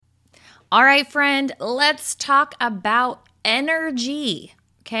All right, friend, let's talk about energy,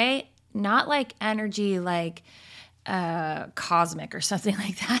 okay? Not like energy like cosmic or something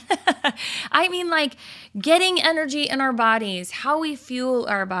like that. I mean like getting energy in our bodies, how we fuel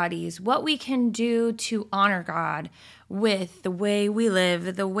our bodies, what we can do to honor God with the way we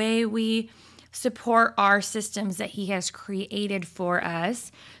live, the way we support our systems that He has created for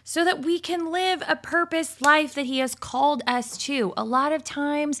us so that we can live a purpose life that He has called us to. A lot of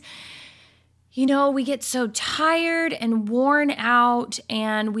times, we get so tired and worn out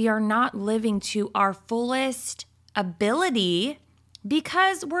and we are not living to our fullest ability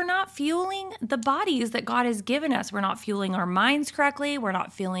because we're not fueling the bodies that God has given us. We're not fueling our minds correctly. We're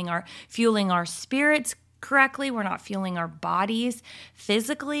not fueling our spirits correctly. We're not fueling our bodies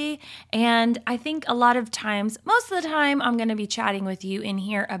physically. And I think a lot of times, most of the time, I'm going to be chatting with you in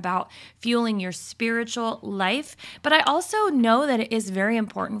here about fueling your spiritual life. But I also know that it is very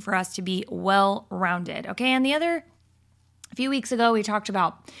important for us to be well-rounded. Okay. And a few weeks ago, we talked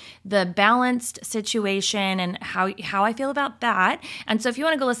about the balanced situation and how I feel about that. And so if you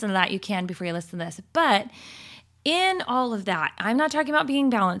want to go listen to that, you can before you listen to this. But in all of that, I'm not talking about being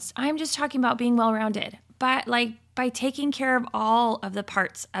balanced. I'm just talking about being well-rounded. But by taking care of all of the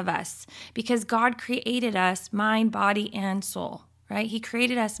parts of us, because God created us mind, body, and soul, right? He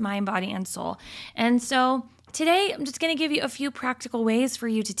created us mind, body, and soul. And so today, I'm just going to give you a few practical ways for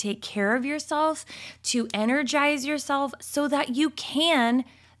you to take care of yourself, to energize yourself so that you can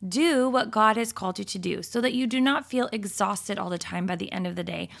do what God has called you to do, so that you do not feel exhausted all the time by the end of the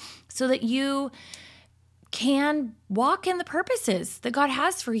day, so that you can walk in the purposes that God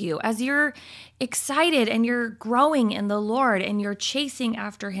has for you as you're excited and you're growing in the Lord and you're chasing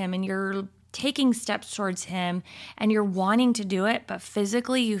after Him and you're taking steps towards Him and you're wanting to do it, but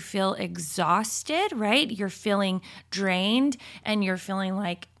physically you feel exhausted, right? You're feeling drained and you're feeling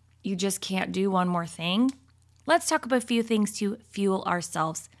like you just can't do one more thing. Let's talk about a few things to fuel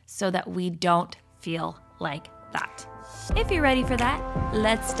ourselves so that we don't feel like that. If you're ready for that,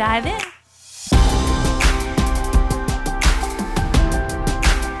 let's dive in.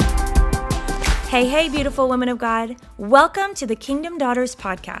 Hey, beautiful women of God. Welcome to the Kingdom Daughters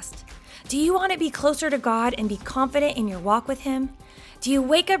podcast. Do you want to be closer to God and be confident in your walk with Him? Do you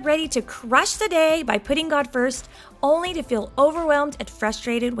wake up ready to crush the day by putting God first, only to feel overwhelmed and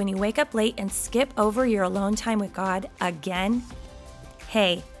frustrated when you wake up late and skip over your alone time with God again?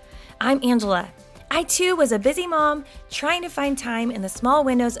 Hey, I'm Angela. I too was a busy mom trying to find time in the small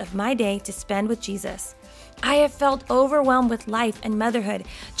windows of my day to spend with Jesus. I have felt overwhelmed with life and motherhood,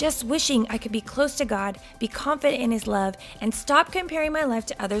 just wishing I could be close to God, be confident in His love, and stop comparing my life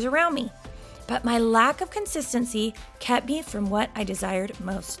to others around me. But my lack of consistency kept me from what I desired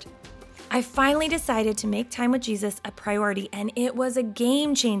most. I finally decided to make time with Jesus a priority, and it was a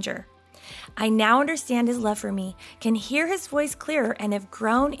game changer. I now understand His love for me, can hear His voice clearer, and have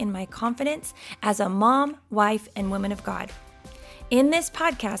grown in my confidence as a mom, wife, and woman of God. In this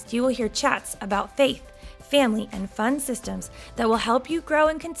podcast, you will hear chats about faith, family, and fun systems that will help you grow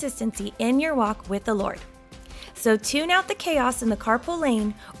in consistency in your walk with the Lord. So tune out the chaos in the carpool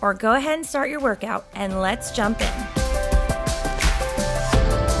lane or go ahead and start your workout and let's jump in.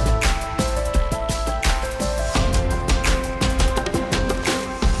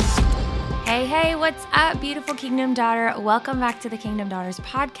 Hey, what's up, beautiful Kingdom Daughter? Welcome back to the Kingdom Daughters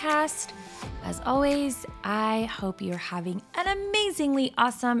podcast. As always, I hope you're having an amazingly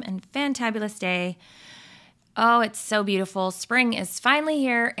awesome and fantabulous day. Oh, it's so beautiful. Spring is finally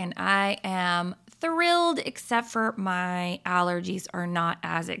here and I am thrilled, except for my allergies are not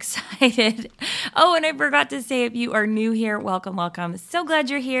as excited. Oh, and I forgot to say, if you are new here, welcome, welcome. So glad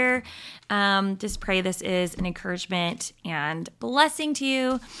you're here. Just pray this is an encouragement and blessing to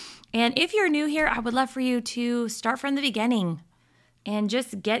you. And if you're new here, I would love for you to start from the beginning and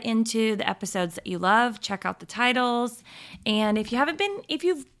just get into the episodes that you love. Check out the titles. And if you've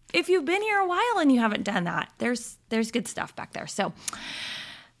been here a while and you haven't done that, there's good stuff back there. So,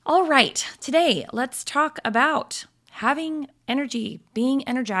 all right, today let's talk about having energy, being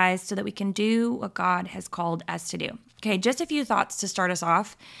energized so that we can do what God has called us to do. Okay, just a few thoughts to start us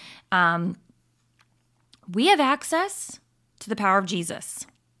off. We have access to the power of Jesus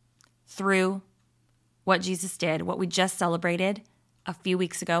through what Jesus did, what we just celebrated a few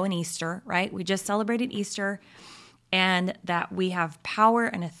weeks ago in Easter, right? We just celebrated Easter. And that we have power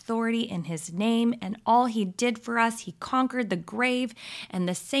and authority in His name, and all He did for us, He conquered the grave, and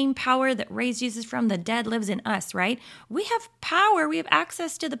the same power that raised Jesus from the dead lives in us, right? We have power, we have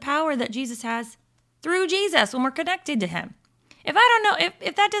access to the power that Jesus has through Jesus when we're connected to Him.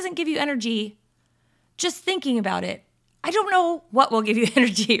 If that doesn't give you energy, just thinking about it, I don't know what will give you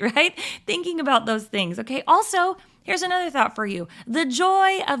energy, right? Thinking about those things, okay? Also, here's another thought for you. The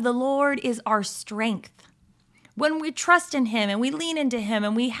joy of the Lord is our strength. When we trust in Him and we lean into Him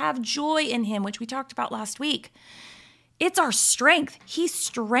and we have joy in Him, which we talked about last week, it's our strength. He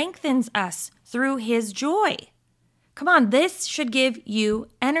strengthens us through His joy. Come on, this should give you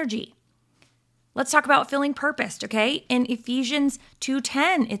energy. Let's talk about feeling purposed, okay? In Ephesians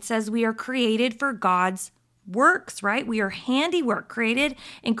 2:10, it says we are created for God's works, right? We are handiwork created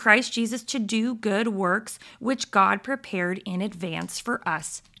in Christ Jesus to do good works, which God prepared in advance for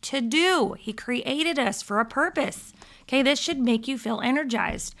us to do. He created us for a purpose. Okay, this should make you feel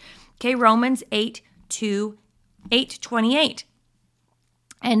energized. Okay, Romans 8:28.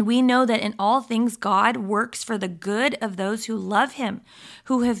 And we know that in all things God works for the good of those who love Him,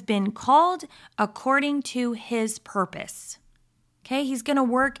 who have been called according to His purpose. Okay, He's going to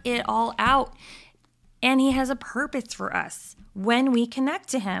work it all out. And He has a purpose for us when we connect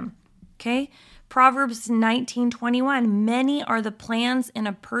to Him. Okay? Proverbs 19:21, many are the plans in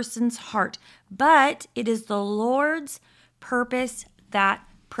a person's heart, but it is the Lord's purpose that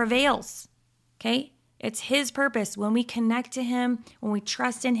prevails. Okay? It's His purpose. When we connect to Him, when we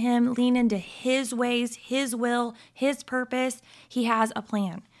trust in Him, lean into His ways, His will, His purpose, He has a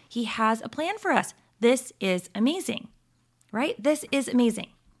plan. He has a plan for us. This is amazing, right? This is amazing.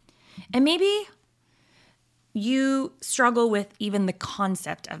 And maybe you struggle with even the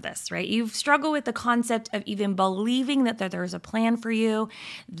concept of this, right? You struggle with the concept of even believing that there's a plan for you,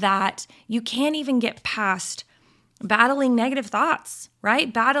 that you can't even get past battling negative thoughts,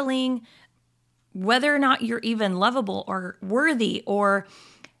 right? Battling whether or not you're even lovable or worthy, or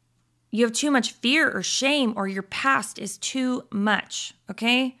you have too much fear or shame, or your past is too much,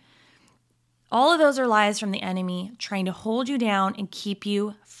 okay? All of those are lies from the enemy trying to hold you down and keep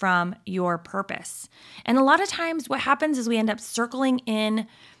you from your purpose. And a lot of times what happens is we end up circling in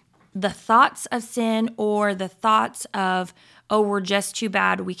the thoughts of sin or the thoughts of, oh, we're just too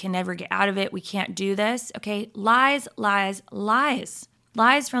bad. We can never get out of it. We can't do this. Okay. Lies, lies, lies.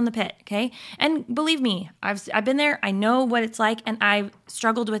 Lies from the pit. Okay. And believe me, I've been there. I know what it's like. And I've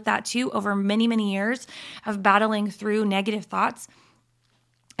struggled with that too over many, many years of battling through negative thoughts.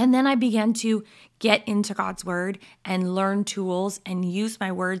 And then I began to get into God's word and learn tools and use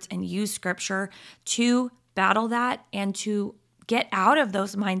my words and use scripture to battle that and to get out of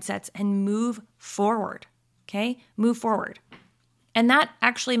those mindsets and move forward. Okay? Move forward. And that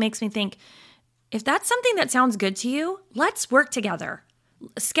actually makes me think, if that's something that sounds good to you, let's work together.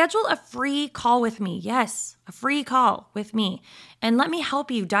 Schedule a free call with me. Yes, a free call with me. And let me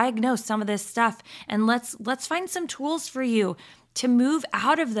help you diagnose some of this stuff. And let's find some tools for you to move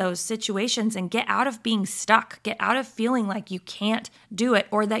out of those situations and get out of being stuck, get out of feeling like you can't do it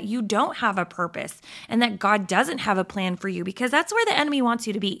or that you don't have a purpose and that God doesn't have a plan for you, because that's where the enemy wants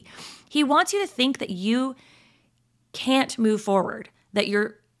you to be. He wants you to think that you can't move forward, that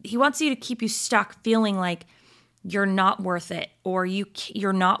he wants you to keep you stuck feeling like you're not worth it, or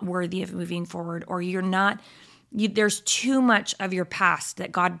you're not worthy of moving forward, or there's too much of your past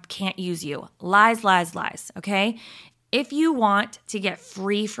that God can't use you. Lies, lies, lies, okay? If you want to get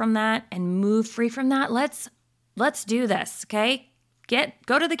free from that and move free from that, let's do this, okay?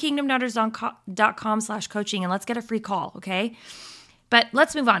 Go to thekingdomdaughters.com/coaching and let's get a free call, okay? But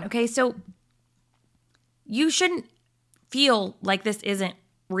let's move on, okay? So you shouldn't feel like this isn't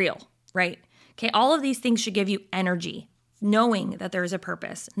real, right? Okay, all of these things should give you energy, knowing that there's a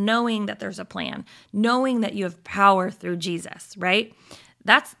purpose, knowing that there's a plan, knowing that you have power through Jesus, right?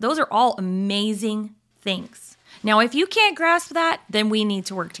 Those are all amazing things. Now, if you can't grasp that, then we need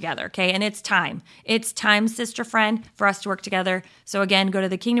to work together, okay? And it's time. It's time, sister friend, for us to work together. So again, go to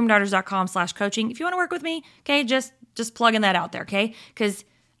thekingdomdaughters.com/coaching. If you want to work with me, okay, just plugging that out there, okay? Because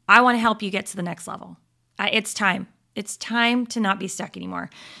I want to help you get to the next level. It's time. It's time to not be stuck anymore.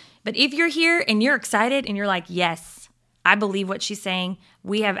 But if you're here and you're excited and you're like, yes, I believe what she's saying,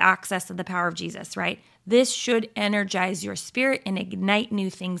 we have access to the power of Jesus, right? This should energize your spirit and ignite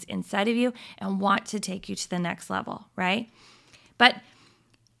new things inside of you and want to take you to the next level, right? But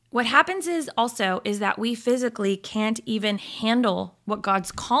what happens is that we physically can't even handle what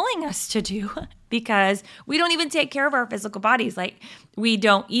God's calling us to do because we don't even take care of our physical bodies. Like, we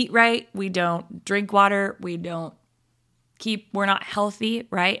don't eat right, we don't drink water, we're not healthy,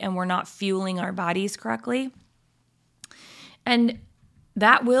 right? And we're not fueling our bodies correctly. And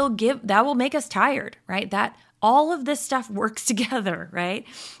that will make us tired, right? That all of this stuff works together, right?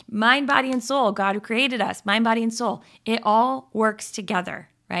 Mind, body, and soul, God who created us, mind, body, and soul, it all works together,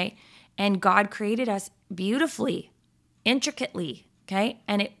 right? And God created us beautifully, intricately, okay?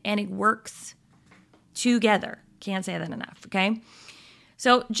 And it works together, Can't say that enough, okay?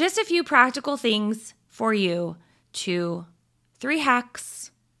 So just a few practical things for you 3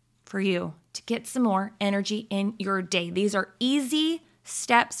 hacks for you to get some more energy in your day. These are easy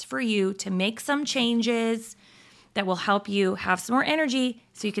steps for you to make some changes that will help you have some more energy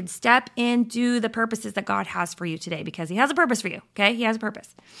so you can step into the purposes that God has for you today, because he has a purpose for you, okay? He has a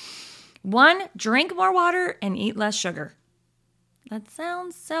purpose. 1, drink more water and eat less sugar. That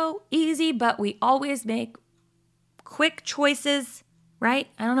sounds so easy, but we always make quick choices, right?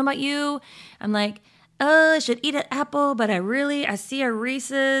 I don't know about you. I'm like, I should eat an apple, but I see a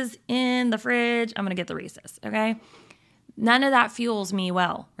Reese's in the fridge. I'm going to get the Reese's, okay? None of that fuels me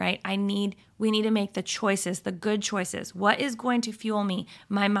well, right? We need to make the choices, the good choices. What is going to fuel me,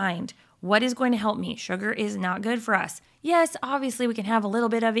 my mind? What is going to help me? Sugar is not good for us. Yes, obviously we can have a little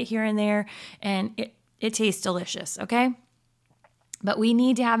bit of it here and there, and it tastes delicious, okay? But we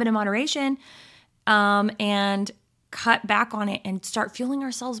need to have it in moderation, and cut back on it and start fueling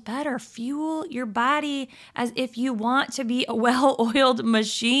ourselves better. Fuel your body as if you want to be a well-oiled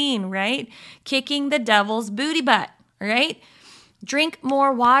machine, right? Kicking the devil's booty butt, right? Drink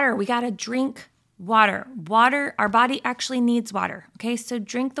more water. We got to drink water. Water, our body actually needs water, okay? So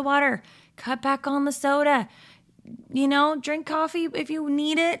drink the water. Cut back on the soda. Drink coffee if you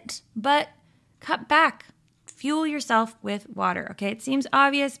need it, but cut back. Fuel yourself with water, okay? It seems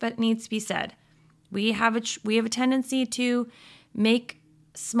obvious, but it needs to be said. We have a tendency to make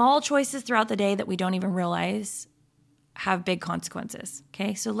small choices throughout the day that we don't even realize have big consequences,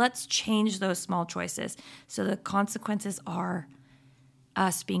 okay? So let's change those small choices so the consequences are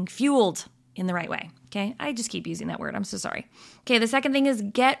us being fueled in the right way, okay? I just keep using that word. I'm so sorry. Okay, the second thing is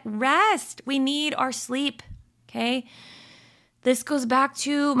get rest. We need our sleep, okay? This goes back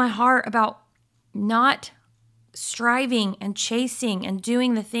to my heart about not striving and chasing and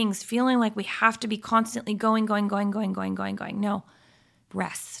doing the things, feeling like we have to be constantly going. No,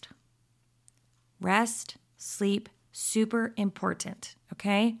 rest. Rest, sleep, super important,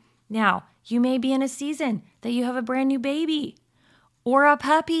 okay? Now, you may be in a season that you have a brand new baby or a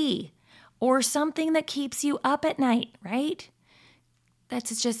puppy or something that keeps you up at night, right?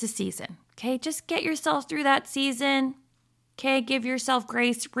 That's just a season, okay? Just get yourself through that season, okay? Give yourself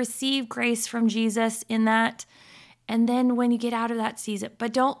grace, receive grace from Jesus in that. And then when you get out of that season,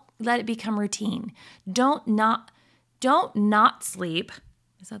 but don't let it become routine. Don't not sleep.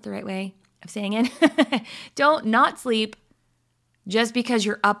 Is that the right way of saying it? Don't not sleep just because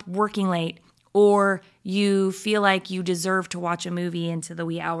you're up working late or you feel like you deserve to watch a movie into the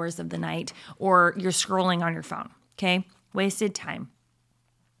wee hours of the night or you're scrolling on your phone, okay? Wasted time.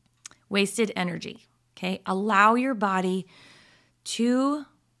 Wasted energy, okay? Allow your body to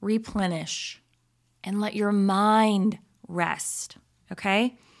replenish and let your mind rest,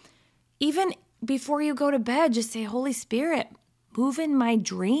 okay? Even before you go to bed, just say, Holy Spirit, move in my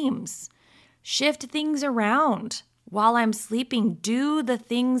dreams. Shift things around while I'm sleeping. Do the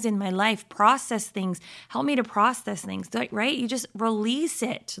things in my life. Process things. Help me to process things, right? You just release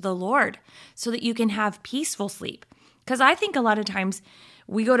it to the Lord so that you can have peaceful sleep. Because I think a lot of times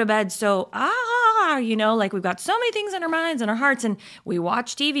we go to bed so, like we've got so many things in our minds and our hearts, and we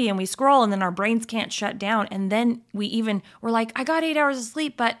watch TV and we scroll, and then our brains can't shut down. And then we're like, I got 8 hours of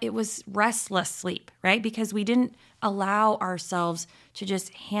sleep, but it was restless sleep, right? Because we didn't allow ourselves to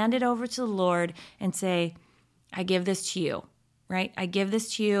just hand it over to the Lord and say, I give this to you, right? I give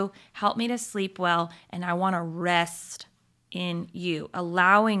this to you. Help me to sleep well, and I want to rest in you,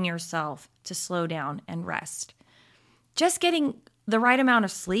 allowing yourself to slow down and rest. Just getting the right amount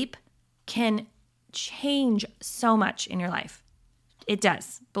of sleep can change so much in your life. It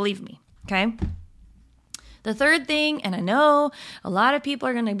does, believe me, okay? The third thing, and I know a lot of people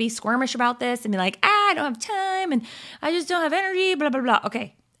are going to be squirmish about this and be like, I don't have time and I just don't have energy, blah, blah, blah.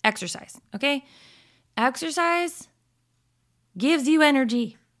 Okay, exercise, okay? Exercise gives you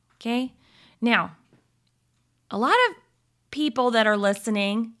energy, okay? Now, a lot of people that are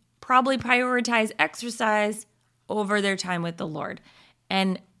listening probably prioritize exercise over their time with the Lord.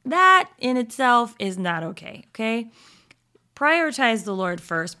 And that in itself is not okay, okay? Prioritize the Lord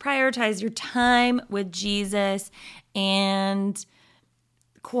first. Prioritize your time with Jesus and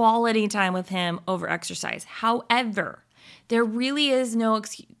quality time with him over exercise. However, there really is no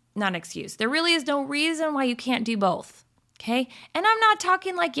There really is no reason why you can't do both. Okay? And I'm not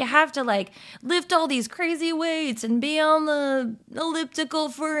talking like you have to lift all these crazy weights and be on the elliptical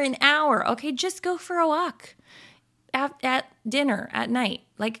for an hour. Okay? Just go for a walk at dinner at night.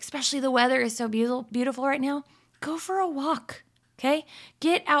 Especially the weather is so beautiful right now. Go for a walk. Okay?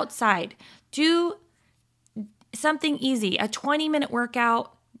 Get outside. Do something easy, a 20-minute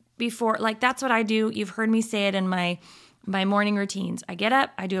workout, before, like that's what I do. You've heard me say it in my morning routines. I get up,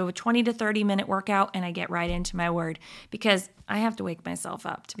 I do a 20 to 30 minute workout, and I get right into my word because I have to wake myself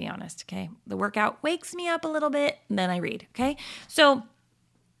up, to be honest, okay? The workout wakes me up a little bit, and then I read, okay? So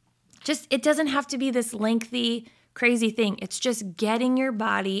it doesn't have to be this lengthy, crazy thing. It's just getting your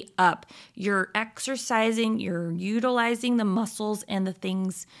body up. You're exercising, you're utilizing the muscles and the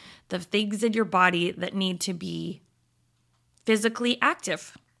things in your body that need to be physically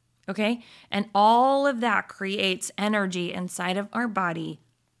active. Okay? And all of that creates energy inside of our body,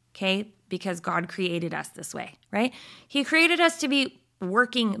 okay? Because God created us this way, right? He created us to be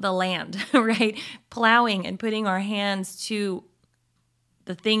working the land, right? Plowing and putting our hands to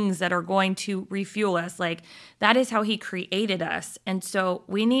the things that are going to refuel us. Like that is how he created us. And so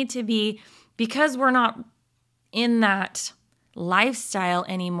we need to be, because we're not in that lifestyle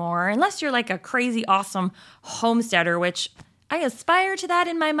anymore, unless you're like a crazy awesome homesteader, which I aspire to that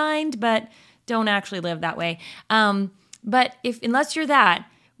in my mind, but don't actually live that way. But unless you're that,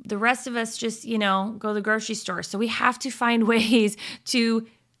 the rest of us just, go to the grocery store. So we have to find ways to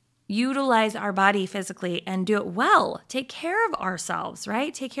utilize our body physically and do it well. Take care of ourselves,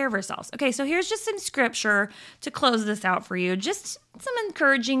 right? Take care of ourselves. Okay, so here's just some scripture to close this out for you. Just some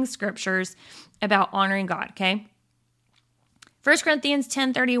encouraging scriptures about honoring God, okay? 1 Corinthians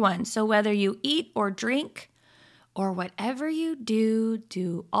 10:31. So whether you eat or drink, or whatever you do,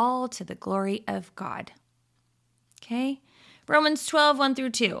 do all to the glory of God. Okay? Romans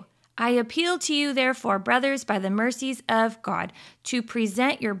 12:1-2. I appeal to you, therefore, brothers, by the mercies of God, to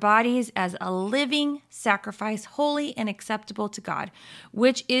present your bodies as a living sacrifice, holy and acceptable to God,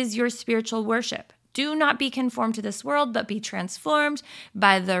 which is your spiritual worship. Do not be conformed to this world, but be transformed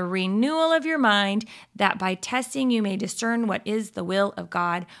by the renewal of your mind, that by testing you may discern what is the will of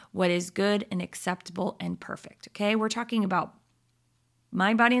God, what is good and acceptable and perfect. Okay, we're talking about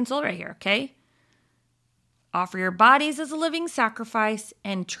mind, body, and soul right here, okay? Offer your bodies as a living sacrifice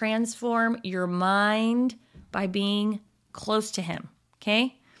and transform your mind by being close to him,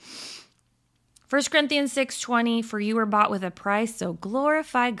 okay? 1 Corinthians 6:20, for you were bought with a price, so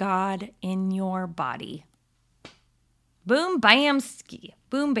glorify God in your body. Boom, bamski.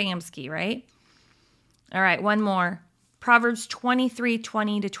 Boom, bamski, right? All right, one more. Proverbs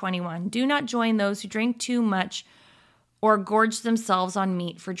 23:20-21. Do not join those who drink too much or gorge themselves on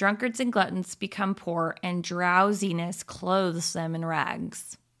meat, for drunkards and gluttons become poor, and drowsiness clothes them in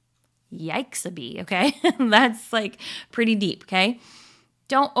rags. Yikes-a-bee, okay? That's like pretty deep, okay?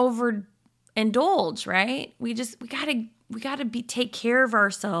 Don't overindulge, right? We gotta take care of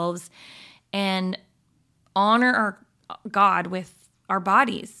ourselves and honor our God with our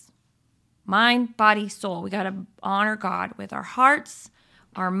bodies, mind, body, soul. We gotta honor God with our hearts,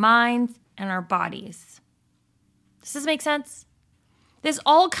 our minds, and our bodies. Does this make sense? This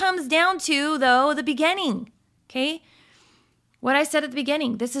all comes down to, though, the beginning, okay? What I said at the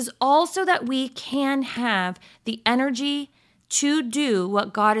beginning. This is all so that we can have the energy to do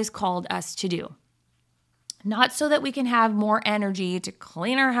what God has called us to do. Not so that we can have more energy to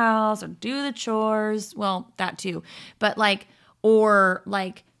clean our house or do the chores. Well, that too. But or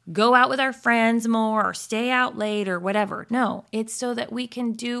go out with our friends more or stay out late or whatever. No, it's so that we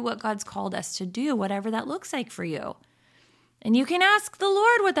can do what God's called us to do, whatever that looks like for you. And you can ask the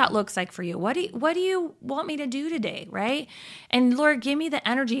Lord what that looks like for you. What do you want me to do today, right? And Lord, give me the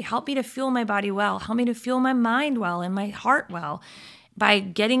energy. Help me to fuel my body well. Help me to fuel my mind well and my heart well by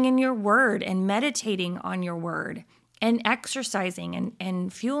getting in your word and meditating on your word and exercising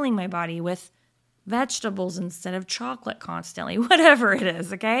and fueling my body with vegetables instead of chocolate constantly, whatever it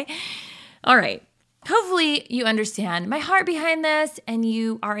is, okay? All right. Hopefully you understand my heart behind this and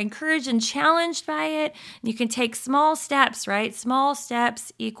you are encouraged and challenged by it. You can take small steps, right? Small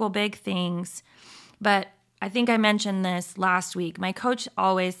steps equal big things. But I think I mentioned this last week. My coach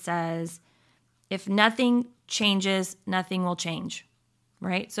always says, if nothing changes, nothing will change,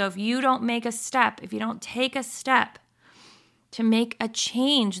 right? So if you don't make a step, if you don't take a step to make a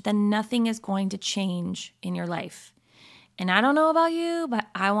change, then nothing is going to change in your life. And I don't know about you, but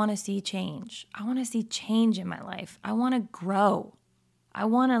I want to see change. I want to see change in my life. I want to grow. I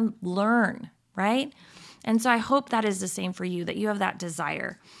want to learn, right? And so I hope that is the same for you, that you have that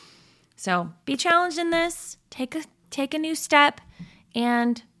desire. So be challenged in this. Take a new step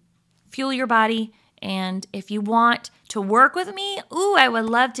and fuel your body. And if you want to work with me, I would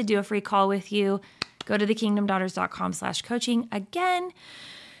love to do a free call with you. Go to thekingdomdaughters.com/coaching again.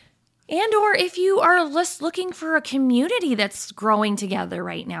 And or if you are just looking for a community that's growing together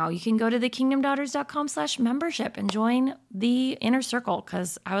right now, you can go to thekingdomdaughters.com/membership and join the inner circle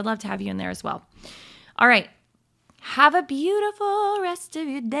because I would love to have you in there as well. All right. Have a beautiful rest of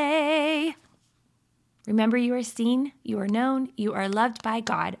your day. Remember, you are seen, you are known, you are loved by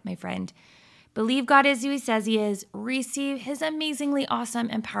God, my friend. Believe God is who He says He is, receive His amazingly awesome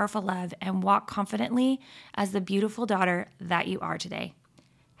and powerful love, and walk confidently as the beautiful daughter that you are today.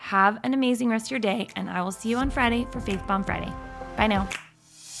 Have an amazing rest of your day, and I will see you on Friday for Faith Bomb Friday. Bye now.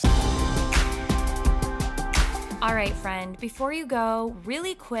 All right, friend, before you go,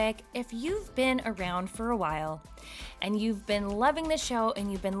 really quick, if you've been around for a while and you've been loving the show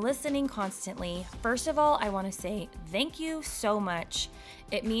and you've been listening constantly, first of all, I want to say thank you so much.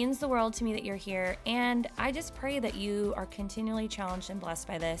 It means the world to me that you're here, and I just pray that you are continually challenged and blessed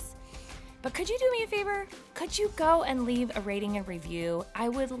by this. But could you do me a favor? Could you go and leave a rating and review? I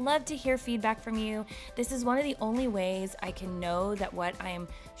would love to hear feedback from you. This is one of the only ways I can know that what I am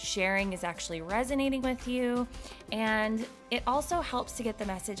sharing is actually resonating with you. And it also helps to get the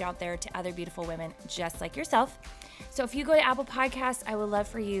message out there to other beautiful women just like yourself. So if you go to Apple Podcasts, I would love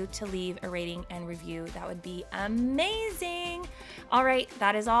for you to leave a rating and review. That would be amazing. All right,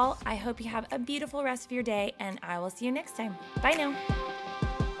 that is all. I hope you have a beautiful rest of your day, and I will see you next time. Bye now.